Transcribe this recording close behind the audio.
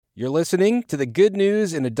You're listening to the Good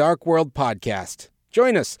News in a Dark World podcast.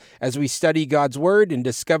 Join us as we study God's Word and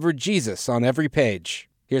discover Jesus on every page.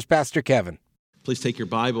 Here's Pastor Kevin. Please take your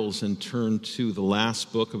Bibles and turn to the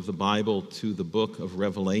last book of the Bible, to the book of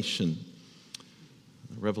Revelation.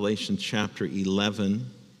 Revelation chapter 11.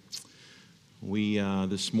 We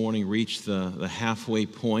this morning reached the halfway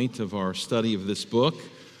point of our study of this book.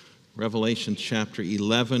 Revelation chapter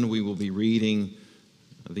 11, we will be reading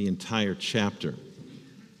the entire chapter.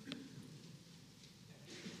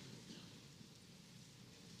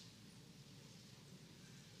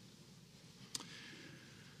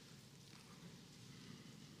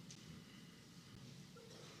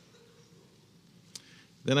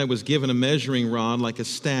 Then I was given a measuring rod like a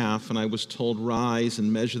staff, and I was told, "Rise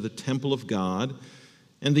and measure the temple of God,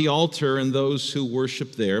 and the altar and those who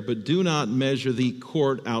worship there, but do not measure the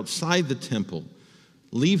court outside the temple.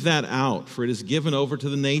 Leave that out, for it is given over to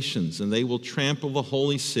the nations, and they will trample the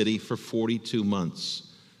holy city for 42 months.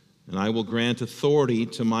 And I will grant authority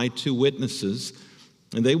to my 2 witnesses,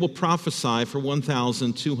 and they will prophesy for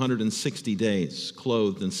 1,260 days,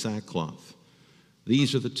 clothed in sackcloth.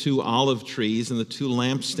 These are the 2 olive trees and the 2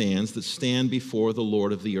 lampstands that stand before the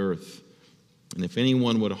Lord of the earth. And if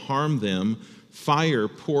anyone would harm them, fire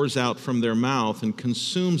pours out from their mouth and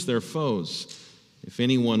consumes their foes. If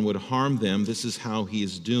anyone would harm them, this is how he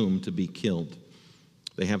is doomed to be killed.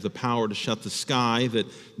 They have the power to shut the sky, that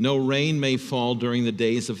no rain may fall during the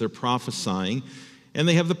days of their prophesying. And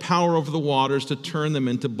they have the power over the waters to turn them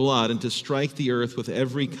into blood and to strike the earth with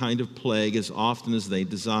every kind of plague as often as they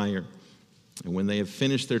desire. And when they have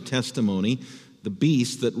finished their testimony, the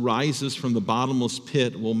beast that rises from the bottomless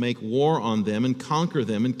pit will make war on them and conquer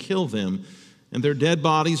them and kill them. And their dead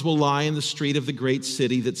bodies will lie in the street of the great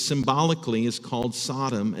city that symbolically is called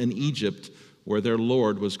Sodom and Egypt, where their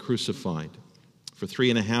Lord was crucified. For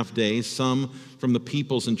 3.5 days, some from the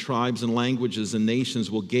peoples and tribes and languages and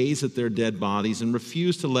nations will gaze at their dead bodies and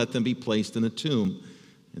refuse to let them be placed in a tomb.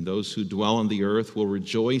 And those who dwell on the earth will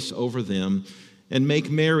rejoice over them and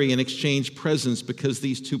make merry and exchange presents, because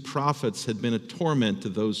these 2 prophets had been a torment to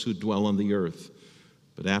those who dwell on the earth.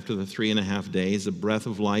 But after the 3.5 days, a breath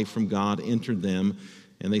of life from God entered them,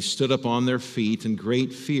 and they stood up on their feet, and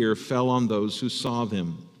great fear fell on those who saw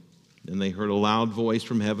them. Then they heard a loud voice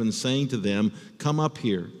from heaven saying to them, "Come up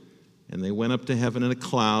here." And they went up to heaven in a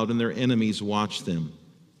cloud, and their enemies watched them.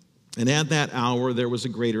 And at that hour there was a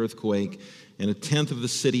great earthquake, and 1/10 of the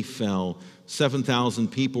city fell. 7,000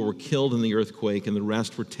 people were killed in the earthquake, and the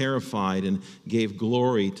rest were terrified and gave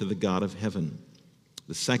glory to the God of heaven.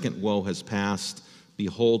 The second woe has passed.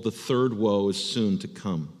 Behold, the third woe is soon to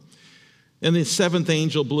come. And the 7th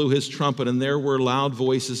angel blew his trumpet, and there were loud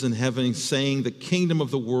voices in heaven saying, "The kingdom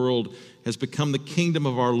of the world has become the kingdom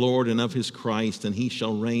of our Lord and of his Christ, and he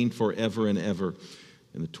shall reign forever and ever."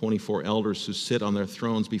 And the 24 elders who sit on their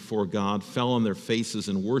thrones before God fell on their faces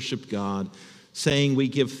and worshiped God, saying, "We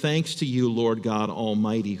give thanks to you, Lord God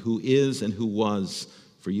Almighty, who is and who was,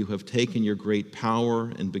 for you have taken your great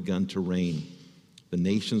power and begun to reign. The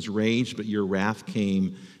nations raged, but your wrath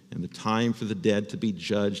came, and the time for the dead to be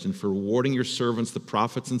judged, and for rewarding your servants, the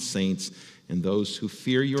prophets and saints, and those who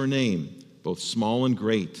fear your name, both small and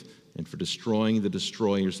great, and for destroying the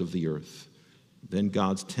destroyers of the earth." Then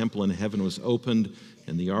God's temple in heaven was opened,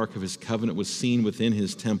 and the ark of his covenant was seen within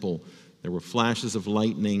his temple. There were flashes of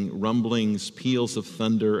lightning, rumblings, peals of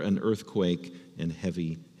thunder, an earthquake, and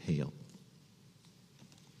heavy hail.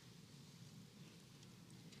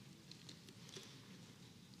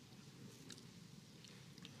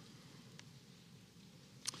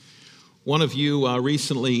 One of you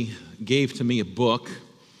recently gave to me a book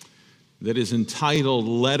that is entitled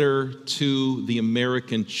 "Letter to the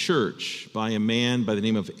American Church" by a man by the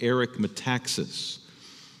name of Eric Metaxas.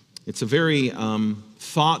 It's a very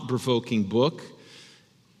thought-provoking book.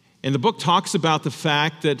 And the book talks about the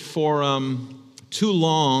fact that for too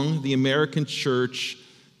long, the American church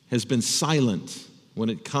has been silent when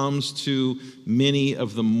it comes to many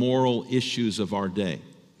of the moral issues of our day.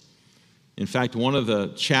 In fact, one of the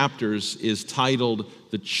chapters is titled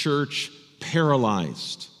 "The Church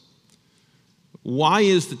Paralyzed." Why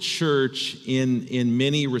is the church in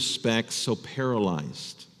many respects so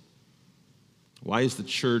paralyzed? Why is the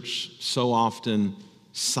church so often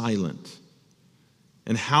silent?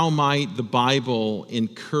 And how might the Bible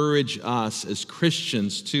encourage us as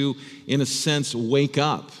Christians to, in a sense, wake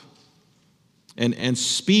up and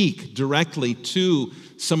speak directly to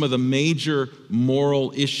some of the major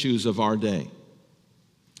moral issues of our day?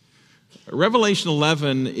 Revelation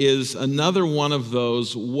 11 is another one of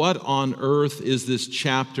those "what on earth is this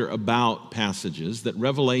chapter about" passages that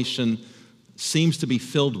Revelation seems to be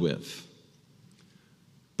filled with.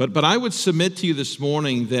 But I would submit to you this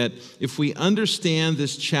morning that if we understand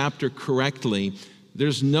this chapter correctly,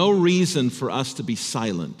 there's no reason for us to be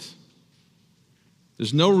silent.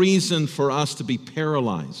 There's no reason for us to be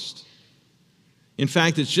paralyzed. In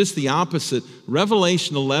fact, it's just the opposite.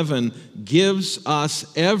 Revelation 11 gives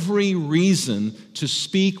us every reason to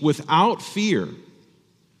speak without fear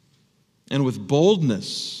and with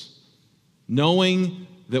boldness, knowing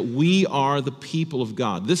that we are the people of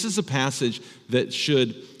God. This is a passage that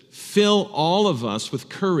should fill all of us with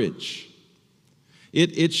courage.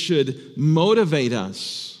 It should motivate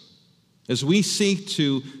us as we seek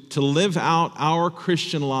to live out our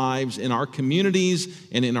Christian lives in our communities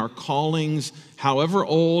and in our callings, however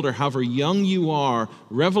old or however young you are.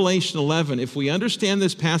 Revelation 11, if we understand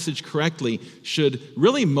this passage correctly, should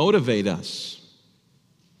really motivate us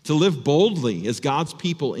to live boldly as God's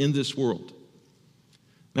people in this world.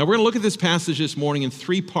 Now, we're going to look at this passage this morning in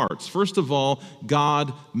three parts. First of all,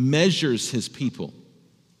 God measures his people.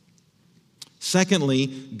 Secondly,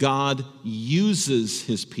 God uses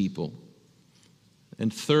his people.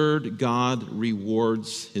 And third, God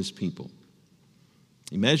rewards his people.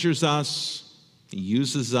 He measures us, he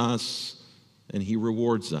uses us, and he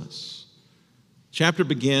rewards us. Chapter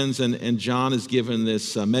begins, and John is given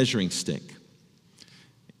this measuring stick.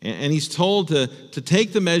 And he's told to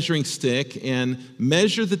take the measuring stick and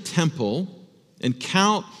measure the temple and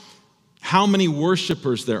count how many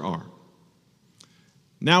worshipers there are.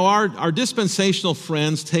 Now, our dispensational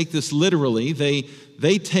friends take this literally.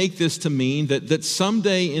 They take this to mean that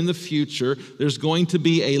someday in the future, there's going to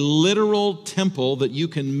be a literal temple that you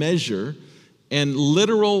can measure and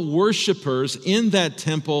literal worshipers in that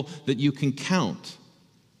temple that you can count.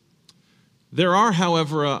 There are,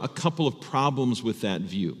 however, a couple of problems with that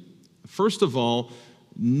view. First of all,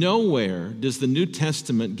 nowhere does the New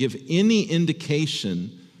Testament give any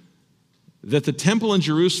indication that the temple in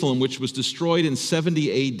Jerusalem, which was destroyed in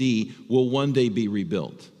 70 AD, will one day be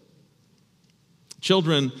rebuilt.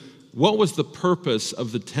 Children, what was the purpose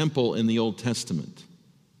of the temple in the Old Testament?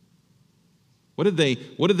 What did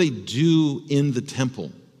they do in the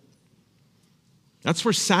temple? That's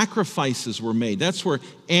where sacrifices were made. That's where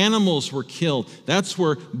animals were killed. That's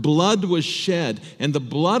where blood was shed. And the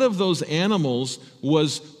blood of those animals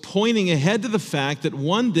was pointing ahead to the fact that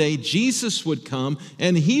one day Jesus would come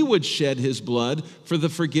and he would shed his blood for the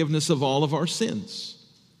forgiveness of all of our sins.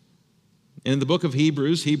 And in the book of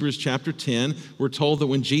Hebrews chapter 10, we're told that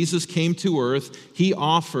when Jesus came to earth, he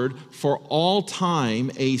offered for all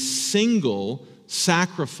time a single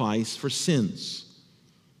sacrifice for sins.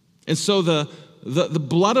 And so the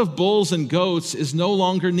blood of bulls and goats is no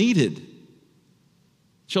longer needed.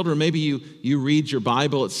 Children, maybe you read your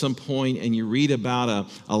Bible at some point and you read about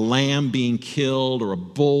a lamb being killed or a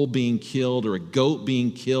bull being killed or a goat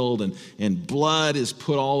being killed and blood is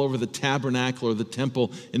put all over the tabernacle or the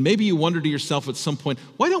temple. And maybe you wonder to yourself at some point,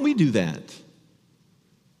 why don't we do that?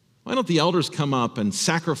 Why don't the elders come up and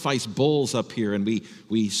sacrifice bulls up here and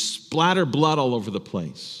we splatter blood all over the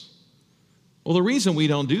place? Well, the reason we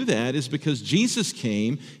don't do that is because Jesus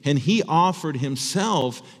came and he offered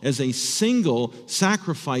himself as a single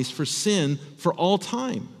sacrifice for sin for all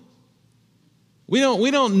time. We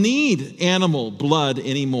don't need animal blood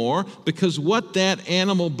anymore because what that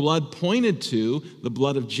animal blood pointed to, the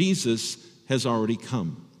blood of Jesus, has already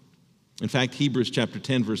come. In fact, Hebrews chapter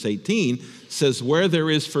 10, verse 18 says, where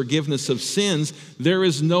there is forgiveness of sins, there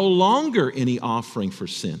is no longer any offering for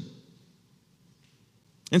sin.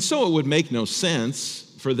 And so it would make no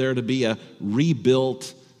sense for there to be a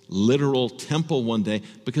rebuilt, literal temple one day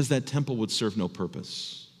because that temple would serve no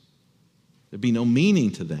purpose. There'd be no meaning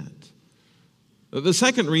to that. The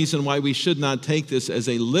second reason why we should not take this as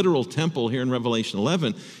a literal temple here in Revelation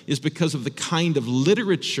 11 is because of the kind of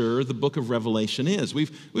literature the book of Revelation is.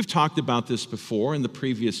 We've talked about this before in the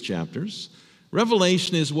previous chapters.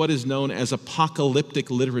 Revelation is what is known as apocalyptic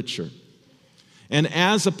literature. And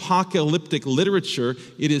as apocalyptic literature,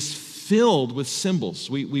 it is filled with symbols.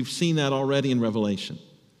 We've seen that already in Revelation.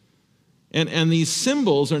 And these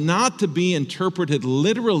symbols are not to be interpreted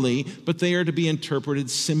literally, but they are to be interpreted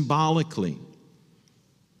symbolically.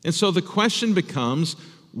 And so the question becomes,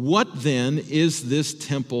 what then is this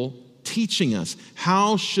temple teaching us?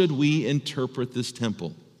 How should we interpret this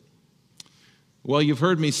temple? Well, you've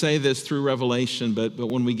heard me say this through Revelation, but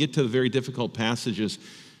when we get to the very difficult passages,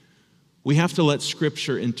 we have to let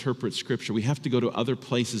Scripture interpret Scripture. We have to go to other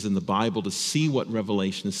places in the Bible to see what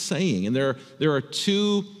Revelation is saying. And there are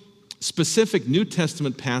two specific New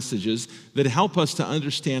Testament passages that help us to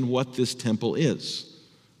understand what this temple is.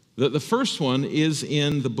 The first one is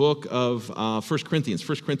in the book of 1 Corinthians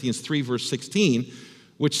 3, verse 16,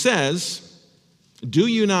 which says, Do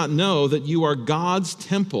you not know that you are God's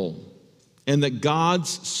temple and that God's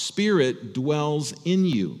Spirit dwells in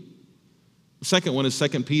you? The second one is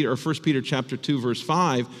 1 Peter chapter 2, verse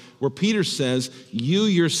 5, where Peter says, you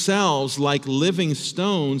yourselves, like living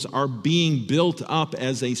stones, are being built up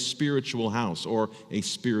as a spiritual house or a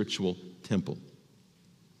spiritual temple.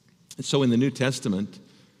 And so in the New Testament,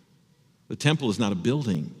 the temple is not a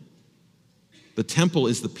building. The temple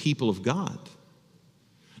is the people of God.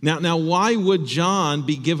 Now, why would John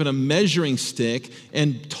be given a measuring stick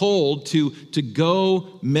and told to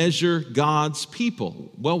go measure God's people?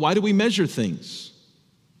 Well, why do we measure things?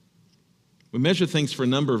 We measure things for a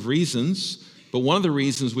number of reasons, but one of the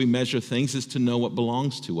reasons we measure things is to know what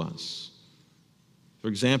belongs to us. For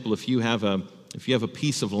example, if you have a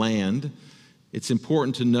piece of land, it's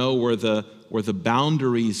important to know where the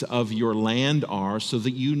boundaries of your land are so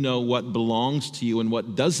that you know what belongs to you and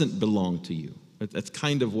what doesn't belong to you. That's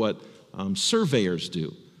kind of what surveyors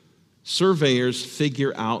do. Surveyors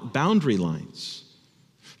figure out boundary lines.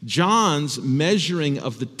 John's measuring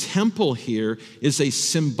of the temple here is a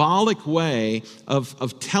symbolic way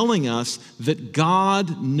of telling us that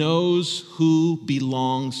God knows who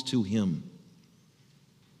belongs to him.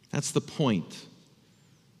 That's the point.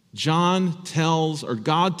 God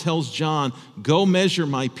tells John, go measure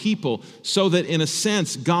my people, so that in a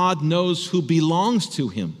sense, God knows who belongs to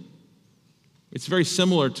him. It's very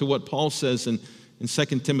similar to what Paul says in 2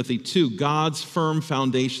 Timothy 2. God's firm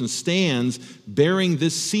foundation stands, bearing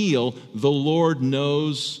this seal, the Lord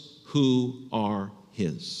knows who are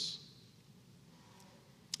his.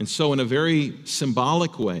 And so in a very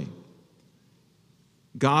symbolic way,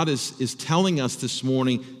 God is telling us this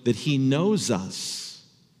morning that he knows us.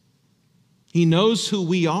 He knows who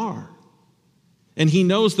we are. And he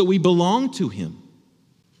knows that we belong to him.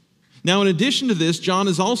 Now, in addition to this, John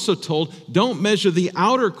is also told, don't measure the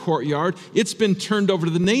outer courtyard. It's been turned over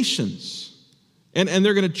to the nations. And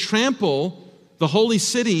they're going to trample the holy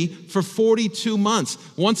city for 42 months.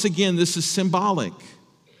 Once again, this is symbolic.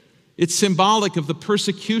 It's symbolic of the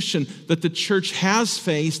persecution that the church has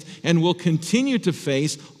faced and will continue to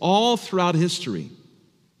face all throughout history.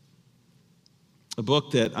 A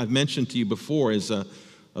book that I've mentioned to you before is a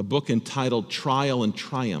book entitled Trial and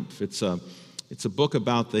Triumph. It's a book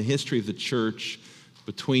about the history of the church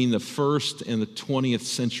between the 1st and the 20th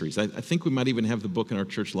centuries. I think we might even have the book in our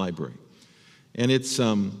church library. And it's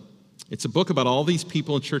a book about all these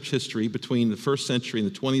people in church history between the 1st century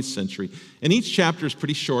and the 20th century. And each chapter is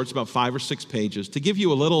pretty short. It's about 5 or 6 pages to give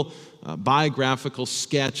you a little biographical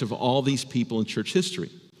sketch of all these people in church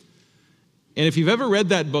history. And if you've ever read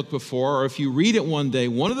that book before, or if you read it one day,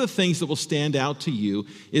 one of the things that will stand out to you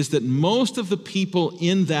is that most of the people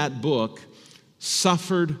in that book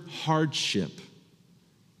suffered hardship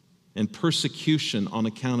and persecution on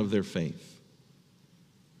account of their faith.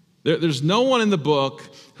 There's no one in the book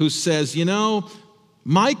who says,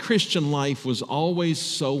 my Christian life was always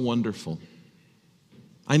so wonderful.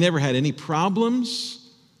 I never had any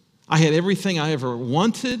problems. I had everything I ever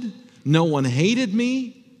wanted. No one hated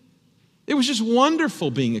me. It was just wonderful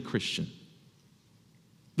being a Christian.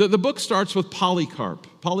 The book starts with Polycarp.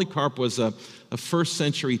 Polycarp was a first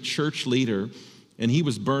century church leader, and he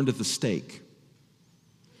was burned at the stake.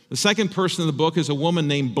 The second person in the book is a woman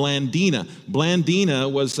named Blandina. Blandina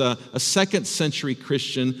was a second century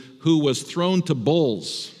Christian who was thrown to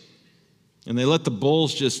bulls. And they let the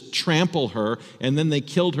bulls just trample her, and then they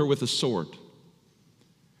killed her with a sword.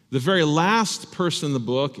 The very last person in the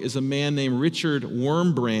book is a man named Richard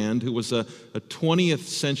Wurmbrand, who was a 20th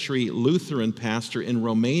century Lutheran pastor in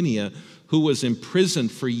Romania who was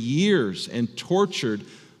imprisoned for years and tortured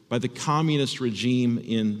by the communist regime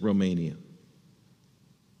in Romania.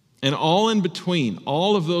 And all in between,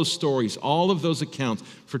 all of those stories, all of those accounts,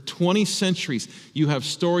 for 20 centuries, you have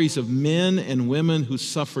stories of men and women who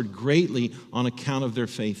suffered greatly on account of their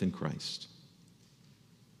faith in Christ.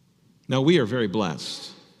 Now, we are very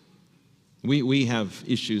blessed. We have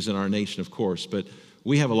issues in our nation, of course, but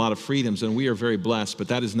we have a lot of freedoms, and we are very blessed. But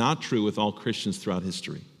that is not true with all Christians throughout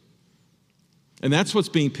history. And that's what's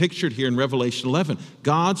being pictured here in Revelation 11.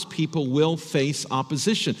 God's people will face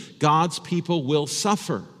opposition. God's people will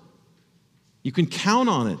suffer. You can count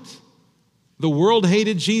on it. The world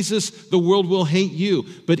hated Jesus, the world will hate you.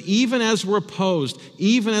 But even as we're opposed,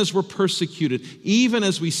 even as we're persecuted, even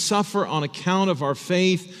as we suffer on account of our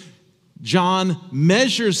faith, John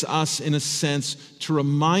measures us in a sense to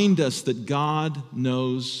remind us that God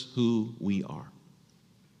knows who we are.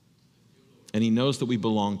 And he knows that we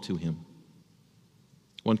belong to him.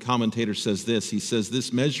 One commentator says this. He says,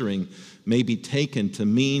 this measuring may be taken to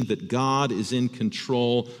mean that God is in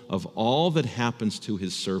control of all that happens to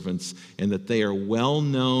his servants and that they are well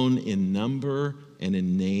known in number and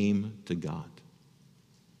in name to God.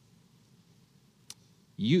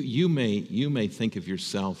 You may think of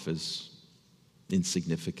yourself as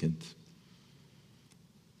insignificant,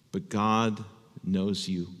 but God knows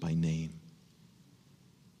you by name.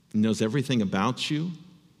 He knows everything about you.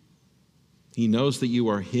 He knows that you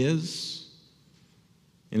are his.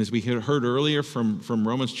 And as we had heard earlier from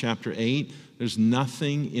Romans chapter 8, there's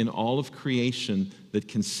nothing in all of creation that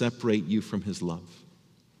can separate you from his love.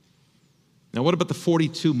 Now, what about the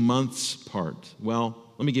 42 months part? Well,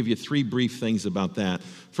 let me give you 3 brief things about that.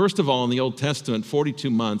 First of all, in the Old Testament, 42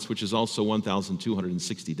 months, which is also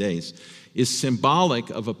 1,260 days, is symbolic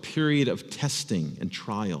of a period of testing and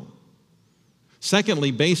trial.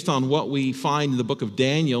 Secondly, based on what we find in the book of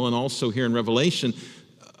Daniel and also here in Revelation,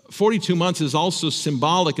 42 months is also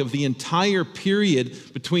symbolic of the entire period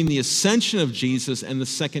between the ascension of Jesus and the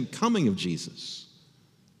second coming of Jesus.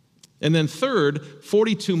 And then third,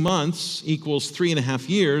 42 months equals 3.5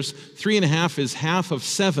 years. 3.5 is half of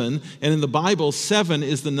 7. And in the Bible, 7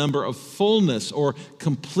 is the number of fullness or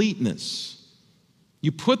completeness.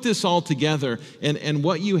 You put this all together, and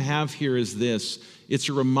what you have here is this. It's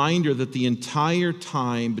a reminder that the entire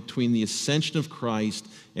time between the ascension of Christ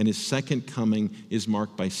and his second coming is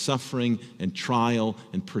marked by suffering and trial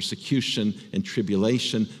and persecution and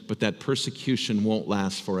tribulation, but that persecution won't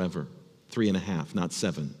last forever. 3.5, not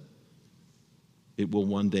 7. It will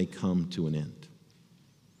one day come to an end.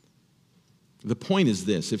 The point is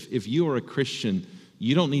this: if you are a Christian,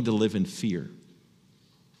 you don't need to live in fear.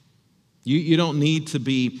 You don't need to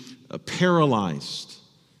be paralyzed.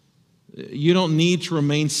 You don't need to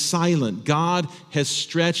remain silent. God has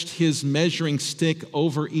stretched his measuring stick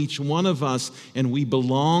over each one of us, and we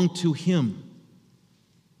belong to him.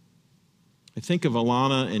 I think of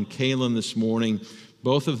Alana and Kaylin this morning.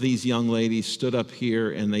 Both of these young ladies stood up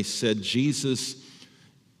here and they said, Jesus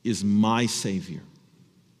is my Savior.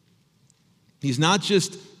 He's not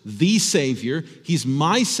just the Savior, he's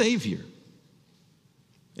my Savior.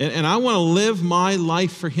 And I want to live my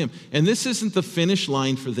life for him. And this isn't the finish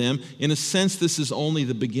line for them. In a sense, this is only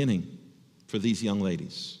the beginning for these young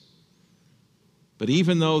ladies. But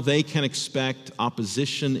even though they can expect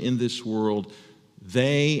opposition in this world,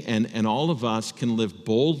 they and all of us can live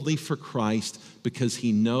boldly for Christ because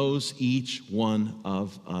he knows each one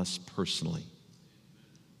of us personally.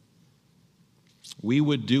 We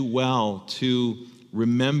would do well to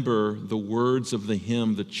remember the words of the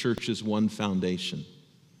hymn, "The Church's One Foundation."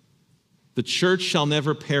 The church shall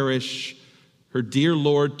never perish, her dear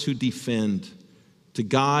Lord to defend, to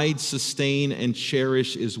guide, sustain, and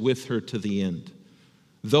cherish is with her to the end.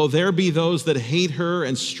 Though there be those that hate her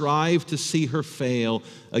and strive to see her fail,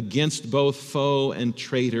 against both foe and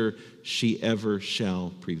traitor she ever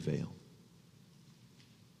shall prevail.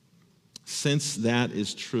 Since that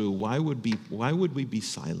is true, why would we be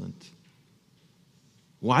silent?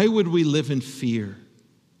 Why would we live in fear?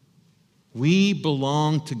 We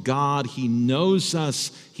belong to God. He knows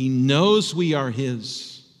us. He knows we are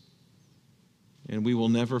his. And we will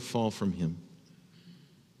never fall from him.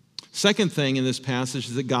 Second thing in this passage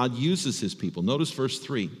is that God uses his people. Notice verse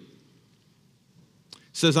 3. It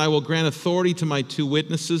says, I will grant authority to my 2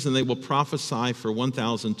 witnesses, and they will prophesy for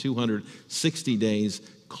 1,260 days,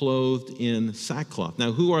 clothed in sackcloth.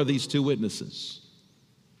 Now, who are these 2 witnesses?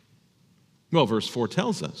 Well, verse 4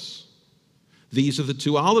 tells us. These are the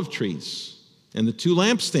 2 olive trees and the 2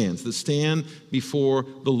 lampstands that stand before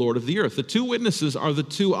the Lord of the earth. The 2 witnesses are the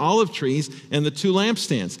 2 olive trees and the 2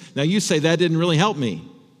 lampstands. Now you say, that didn't really help me.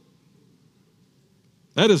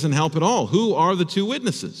 That doesn't help at all. Who are the 2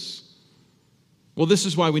 witnesses? Well, this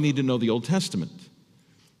is why we need to know the Old Testament.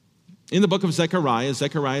 In the book of Zechariah,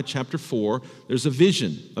 Zechariah chapter 4, there's a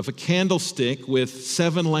vision of a candlestick with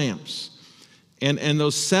 7 lamps. And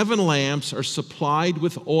those 7 lamps are supplied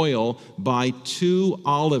with oil by 2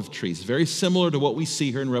 olive trees, very similar to what we see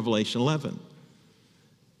here in Revelation 11.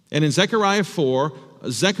 And in Zechariah 4,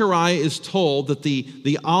 Zechariah is told that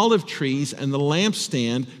the olive trees and the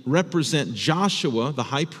lampstand represent Joshua, the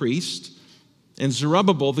high priest, and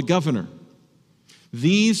Zerubbabel, the governor.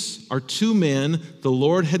 These are 2 men the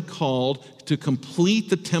Lord had called to complete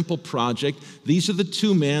the temple project. These are the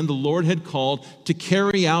 2 men the Lord had called to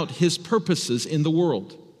carry out his purposes in the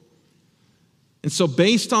world. And so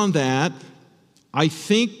based on that, I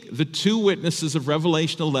think the 2 witnesses of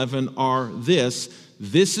Revelation 11 are this.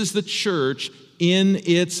 This is the church in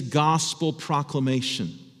its gospel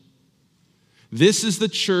proclamation. This is the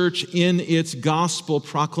church in its gospel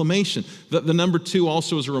proclamation. The number 2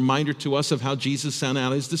 also is a reminder to us of how Jesus sent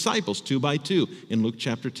out his disciples, 2 by 2, in Luke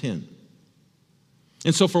chapter 10.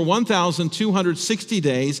 And so for 1,260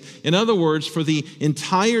 days, in other words, for the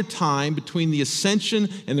entire time between the ascension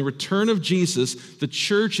and the return of Jesus, the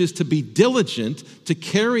church is to be diligent to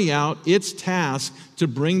carry out its task to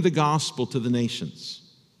bring the gospel to the nations.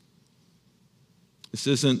 This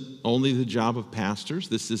isn't only the job of pastors.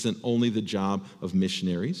 This isn't only the job of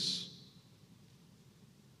missionaries.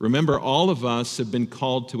 Remember, all of us have been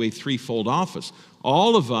called to a threefold office.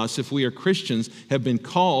 All of us, if we are Christians, have been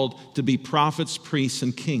called to be prophets, priests,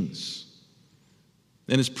 and kings.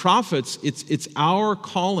 And as prophets, it's our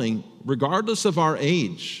calling, regardless of our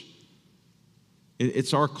age.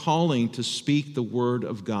 It's our calling to speak the word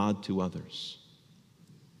of God to others.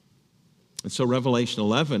 And so Revelation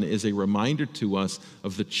 11 is a reminder to us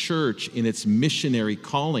of the church in its missionary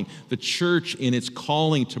calling, the church in its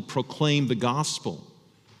calling to proclaim the gospel,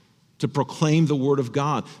 to proclaim the word of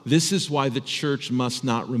God. This is why the church must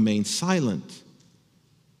not remain silent.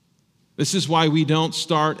 This is why we don't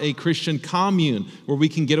start a Christian commune where we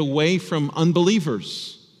can get away from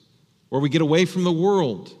unbelievers, where we get away from the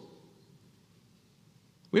world.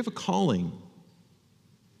 We have a calling.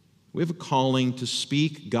 We have a calling to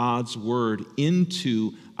speak God's word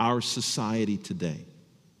into our society today.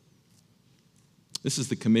 This is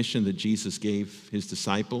the commission that Jesus gave his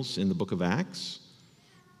disciples in the book of Acts.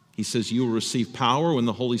 He says, you will receive power when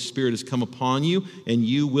the Holy Spirit has come upon you, and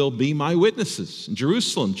you will be my witnesses in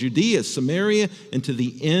Jerusalem, Judea, Samaria, and to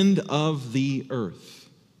the end of the earth.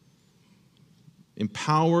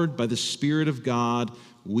 Empowered by the Spirit of God,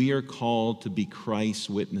 we are called to be Christ's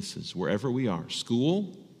witnesses wherever we are.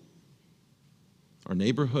 School, our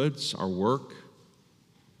neighborhoods, our work,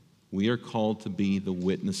 we are called to be the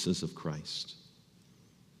witnesses of Christ.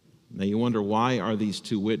 Now you wonder, why are these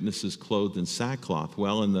two witnesses clothed in sackcloth?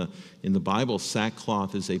 Well, in the Bible,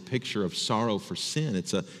 sackcloth is a picture of sorrow for sin.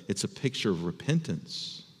 It's a picture of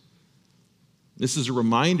repentance. This is a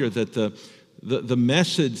reminder that the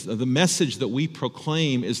message that we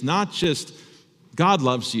proclaim is not just God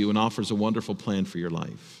loves you and offers a wonderful plan for your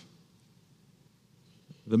life.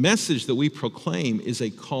 The message that we proclaim is a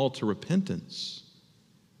call to repentance.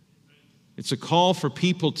 It's a call for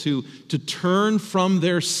people to turn from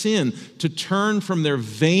their sin, to turn from their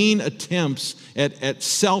vain attempts at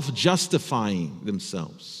self-justifying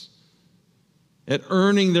themselves, at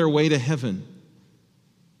earning their way to heaven,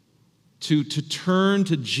 to turn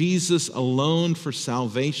to Jesus alone for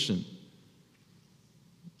salvation.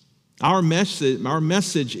 Our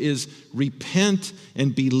message is repent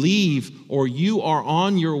and believe, or you are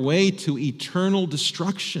on your way to eternal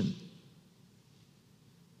destruction.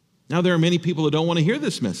 Now, there are many people who don't want to hear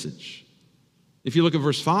this message. If you look at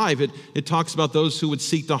verse 5, it talks about those who would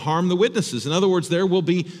seek to harm the witnesses. In other words, there will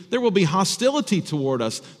be hostility toward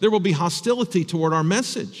us. There will be hostility toward our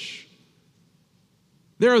message.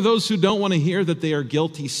 There are those who don't want to hear that they are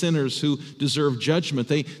guilty sinners who deserve judgment.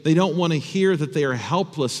 They don't want to hear that they are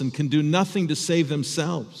helpless and can do nothing to save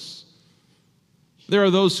themselves. There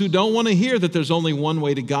are those who don't want to hear that there's only one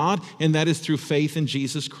way to God, and that is through faith in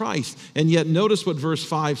Jesus Christ. And yet notice what verse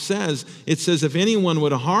 5 says. It says, if anyone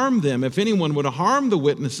would harm them, if anyone would harm the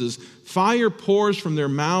witnesses, fire pours from their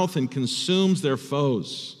mouth and consumes their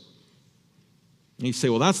foes. And you say,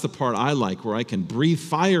 well, that's the part I like, where I can breathe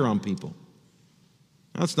fire on people.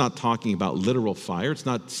 That's not talking about literal fire. It's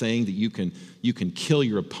not saying that you can kill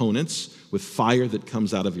your opponents with fire that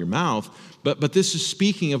comes out of your mouth. But this is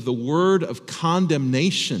speaking of the word of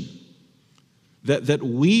condemnation that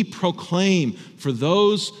we proclaim for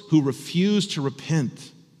those who refuse to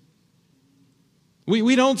repent.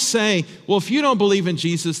 We don't say, well, if you don't believe in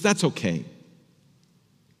Jesus, that's okay.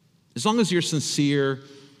 As long as you're sincere,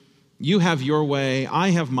 you have your way, I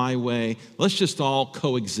have my way, let's just all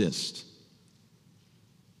coexist.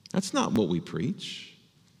 That's not what we preach.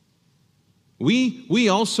 We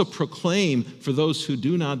also proclaim for those who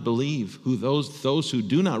do not believe, those who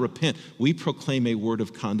do not repent, we proclaim a word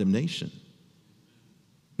of condemnation.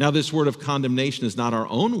 Now, this word of condemnation is not our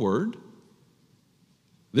own word.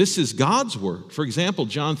 This is God's word. For example,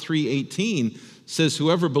 John 3:18 says,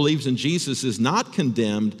 whoever believes in Jesus is not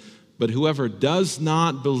condemned, but whoever does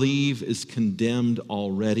not believe is condemned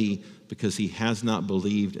already because he has not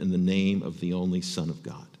believed in the name of the only Son of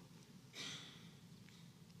God.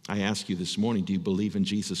 I ask you this morning, do you believe in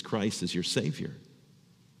Jesus Christ as your Savior?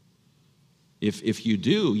 If you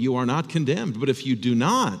do, you are not condemned. But if you do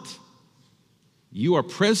not, you are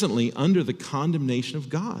presently under the condemnation of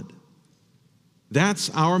God. That's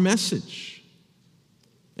our message.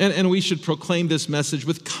 And we should proclaim this message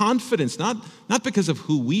with confidence, not because of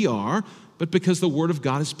who we are, but because the Word of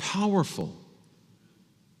God is powerful.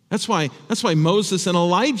 That's why Moses and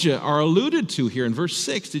Elijah are alluded to here in verse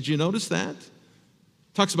 6. Did you notice that?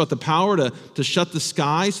 It talks about the power to shut the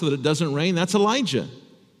sky so that it doesn't rain. That's Elijah.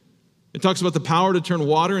 It talks about the power to turn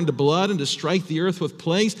water into blood and to strike the earth with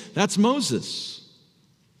plagues. That's Moses.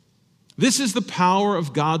 This is the power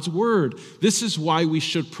of God's Word. This is why we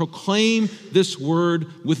should proclaim this Word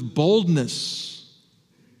with boldness.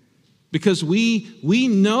 Because we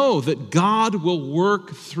know that God will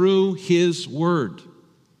work through His Word.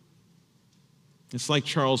 It's like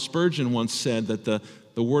Charles Spurgeon once said that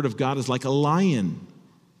the Word of God is like a lion.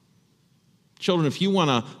 Children, if you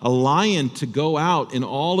want a lion to go out in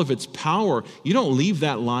all of its power, you don't leave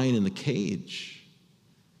that lion in the cage.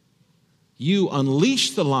 You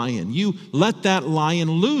unleash the lion. You let that lion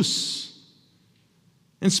loose.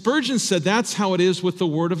 And Spurgeon said that's how it is with the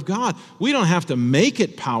Word of God. We don't have to make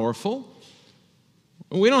it powerful.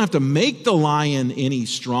 We don't have to make the lion any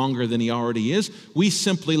stronger than he already is. We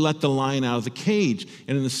simply let the lion out of the cage.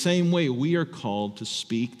 And in the same way, we are called to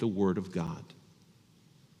speak the Word of God,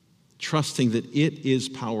 trusting that it is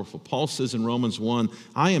powerful. Paul says in Romans 1,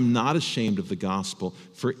 I am not ashamed of the gospel,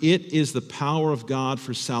 for it is the power of God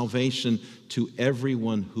for salvation to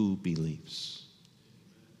everyone who believes.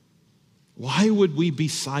 Why would we be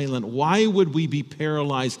silent? Why would we be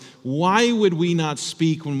paralyzed? Why would we not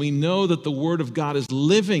speak when we know that the Word of God is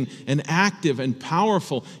living and active and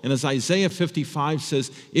powerful? And as Isaiah 55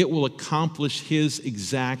 says, it will accomplish His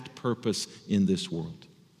exact purpose in this world.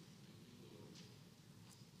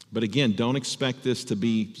 But again, don't expect this to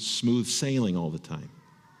be smooth sailing all the time.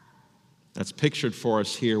 That's pictured for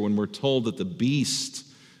us here when we're told that the beast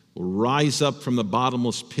will rise up from the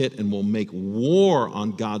bottomless pit and will make war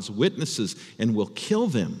on God's witnesses and will kill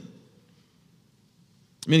them.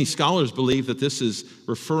 Many scholars believe that this is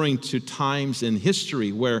referring to times in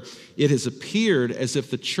history where it has appeared as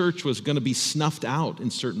if the church was going to be snuffed out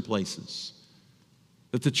in certain places,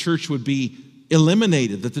 that the church would be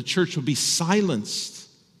eliminated, that the church would be silenced.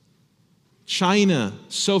 China,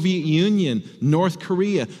 Soviet Union, North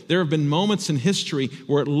Korea. There have been moments in history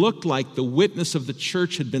where it looked like the witness of the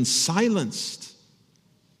church had been silenced.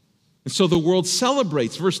 And so the world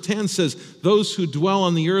celebrates. Verse 10 says, those who dwell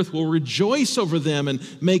on the earth will rejoice over them and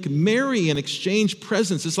make merry and exchange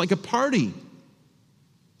presents. It's like a party.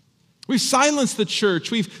 We've silenced the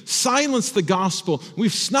church. We've silenced the gospel.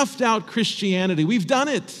 We've snuffed out Christianity. We've done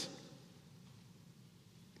it.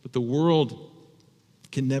 But the world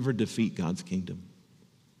can never defeat God's kingdom.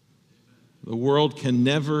 The world can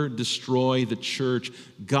never destroy the church.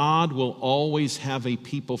 God will always have a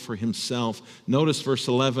people for Himself. Notice verse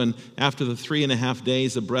 11, after the 3.5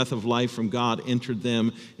 days, the breath of life from God entered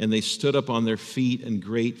them, and they stood up on their feet, and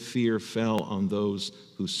great fear fell on those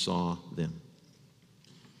who saw them.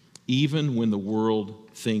 Even when the world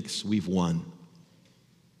thinks we've won,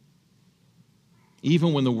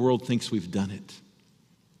 even when the world thinks we've done it,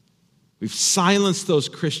 we've silenced those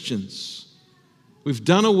Christians, we've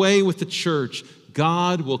done away with the church,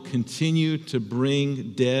 God will continue to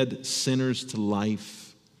bring dead sinners to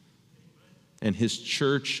life, and His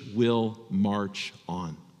church will march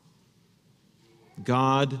on.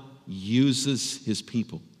 God uses His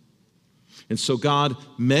people. And so God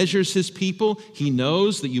measures His people. He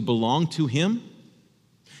knows that you belong to Him.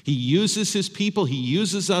 He uses His people. He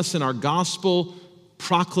uses us in our gospel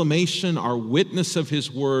proclamation, our witness of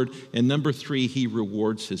His word. And number 3, He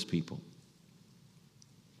rewards His people.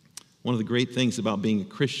 One of the great things about being a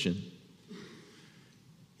Christian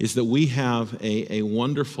is that we have a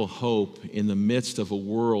wonderful hope in the midst of a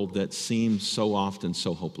world that seems so often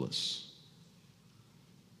so hopeless.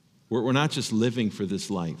 We're not just living for this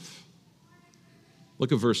life.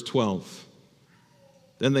 Look at verse 12.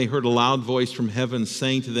 Then they heard a loud voice from heaven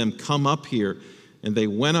saying to them, "Come up here." And they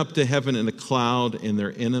went up to heaven in a cloud, and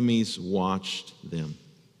their enemies watched them.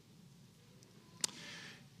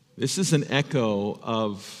 This is an echo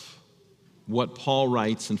of what Paul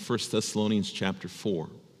writes in 1 Thessalonians chapter 4.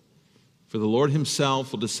 For the Lord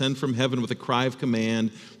Himself will descend from heaven with a cry of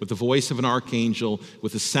command, with the voice of an archangel,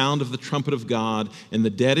 with the sound of the trumpet of God, and the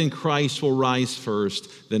dead in Christ will rise first.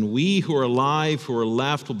 Then we who are alive, who are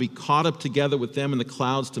left, will be caught up together with them in the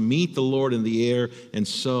clouds to meet the Lord in the air, and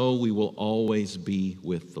so we will always be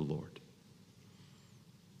with the Lord.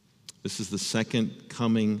 This is the second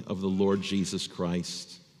coming of the Lord Jesus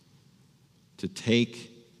Christ, to take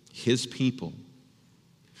His people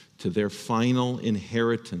to their final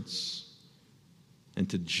inheritance and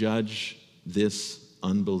to judge this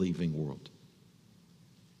unbelieving world.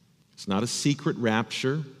 It's not a secret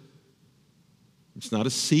rapture. It's not a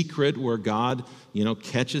secret where God,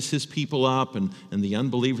 catches his people up and the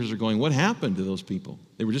unbelievers are going, what happened to those people?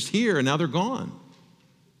 They were just here and now they're gone.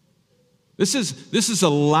 This is a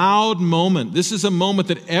loud moment. This is a moment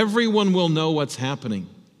that everyone will know what's happening.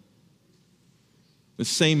 The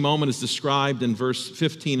same moment is described in verse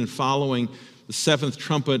 15 and following. The seventh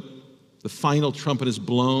trumpet, the final trumpet is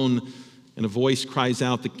blown, and a voice cries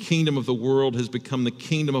out, "The kingdom of the world has become the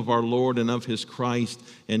kingdom of our Lord and of his Christ,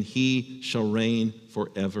 and he shall reign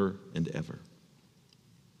forever and ever."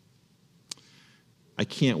 I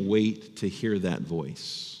can't wait to hear that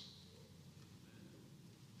voice.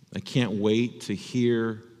 I can't wait to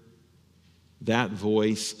hear that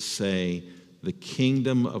voice say, "The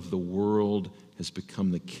kingdom of the world has become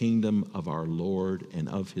the kingdom of our Lord and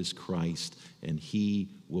of his Christ, and he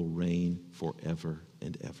will reign forever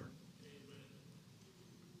and ever."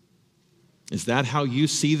 Is that how you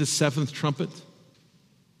see the seventh trumpet?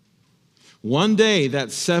 One day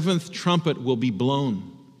that seventh trumpet will be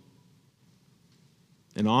blown.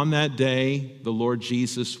 And on that day, the Lord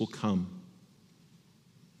Jesus will come.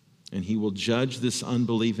 And he will judge this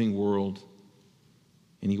unbelieving world.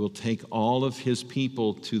 And he will take all of his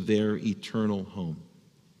people to their eternal home.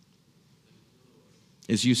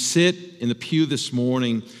 As you sit in the pew this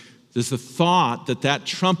morning, does the thought that that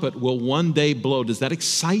trumpet will one day blow, does that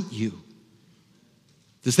excite you?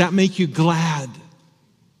 Does that make you glad?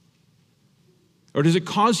 Or does it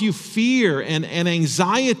cause you fear and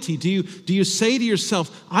anxiety? Do you say to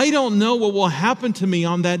yourself, I don't know what will happen to me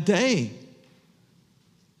on that day?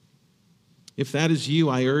 If that is you,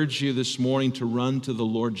 I urge you this morning to run to the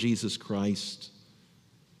Lord Jesus Christ,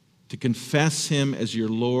 to confess him as your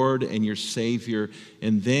Lord and your Savior,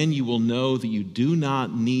 and then you will know that you do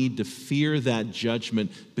not need to fear that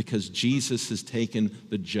judgment because Jesus has taken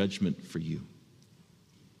the judgment for you.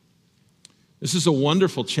 This is a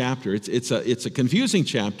wonderful chapter. It's a confusing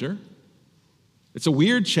chapter. It's a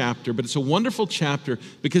weird chapter, but it's a wonderful chapter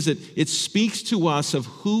because it speaks to us of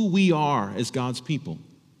who we are as God's people.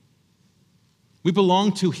 We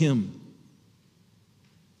belong to him.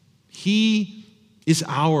 He is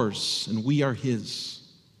ours and we are his.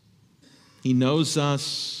 He knows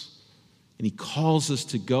us and he calls us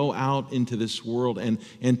to go out into this world and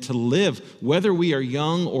to live, whether we are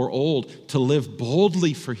young or old, to live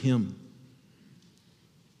boldly for him.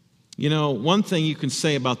 One thing you can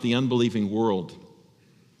say about the unbelieving world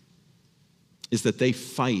is that they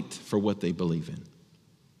fight for what they believe in.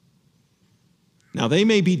 Now, they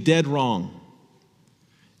may be dead wrong.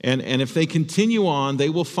 And if they continue on, they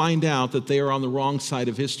will find out that they are on the wrong side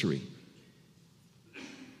of history.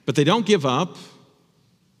 But they don't give up.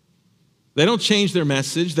 They don't change their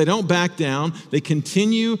message. They don't back down. They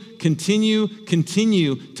continue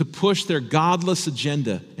to push their godless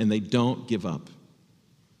agenda, and they don't give up.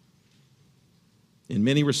 In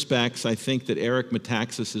many respects, I think that Eric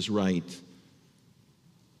Metaxas is right,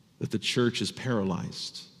 that the church is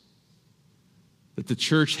paralyzed, that the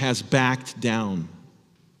church has backed down,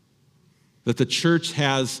 that the church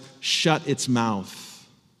has shut its mouth.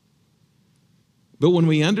 But when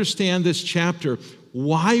we understand this chapter,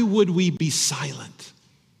 why would we be silent?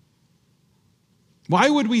 Why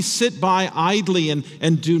would we sit by idly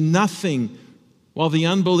and do nothing while the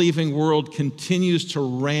unbelieving world continues to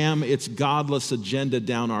ram its godless agenda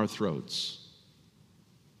down our throats?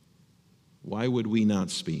 Why would we not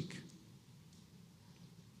speak?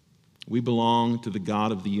 We belong to the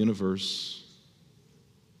God of the universe.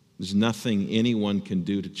 There's nothing anyone can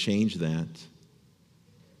do to change that.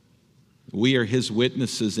 We are his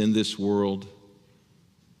witnesses in this world.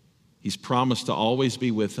 He's promised to always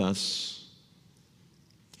be with us.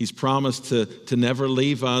 He's promised to never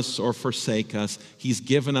leave us or forsake us. He's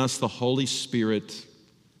given us the Holy Spirit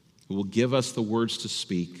who will give us the words to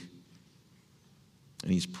speak.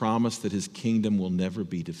 And he's promised that his kingdom will never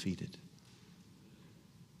be defeated.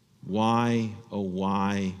 Why, oh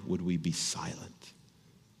why would we be silent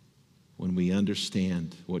when we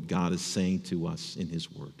understand what God is saying to us in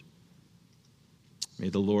his word? May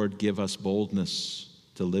the Lord give us boldness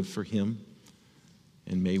to live for him.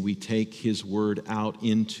 And may we take his word out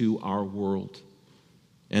into our world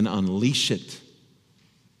and unleash it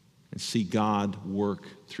and see God work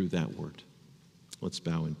through that word. Let's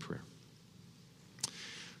bow in prayer.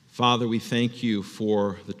 Father, we thank you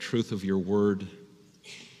for the truth of your word.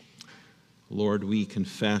 Lord, we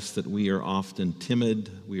confess that we are often timid.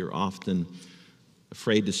 We are often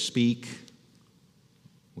afraid to speak.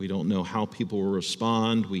 We don't know how people will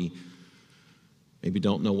respond. We maybe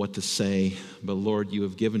don't know what to say, but Lord, you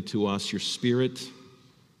have given to us your Spirit.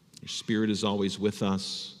 Your Spirit is always with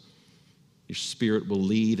us. Your Spirit will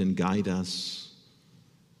lead and guide us.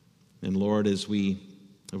 And Lord, as we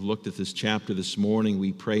have looked at this chapter this morning,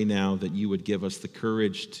 we pray now that you would give us the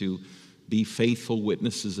courage to be faithful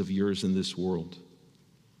witnesses of yours in this world.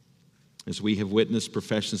 As we have witnessed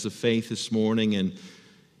professions of faith this morning and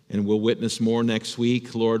we'll witness more next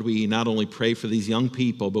week, Lord, we not only pray for these young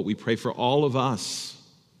people, but we pray for all of us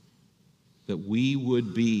that we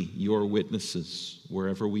would be your witnesses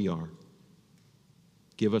wherever we are.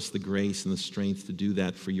 Give us the grace and the strength to do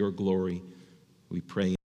that for your glory, we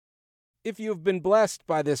pray. If you have been blessed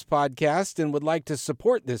by this podcast and would like to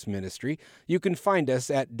support this ministry, you can find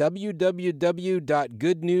us at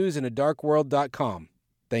www.goodnewsinadarkworld.com.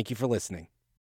 Thank you for listening.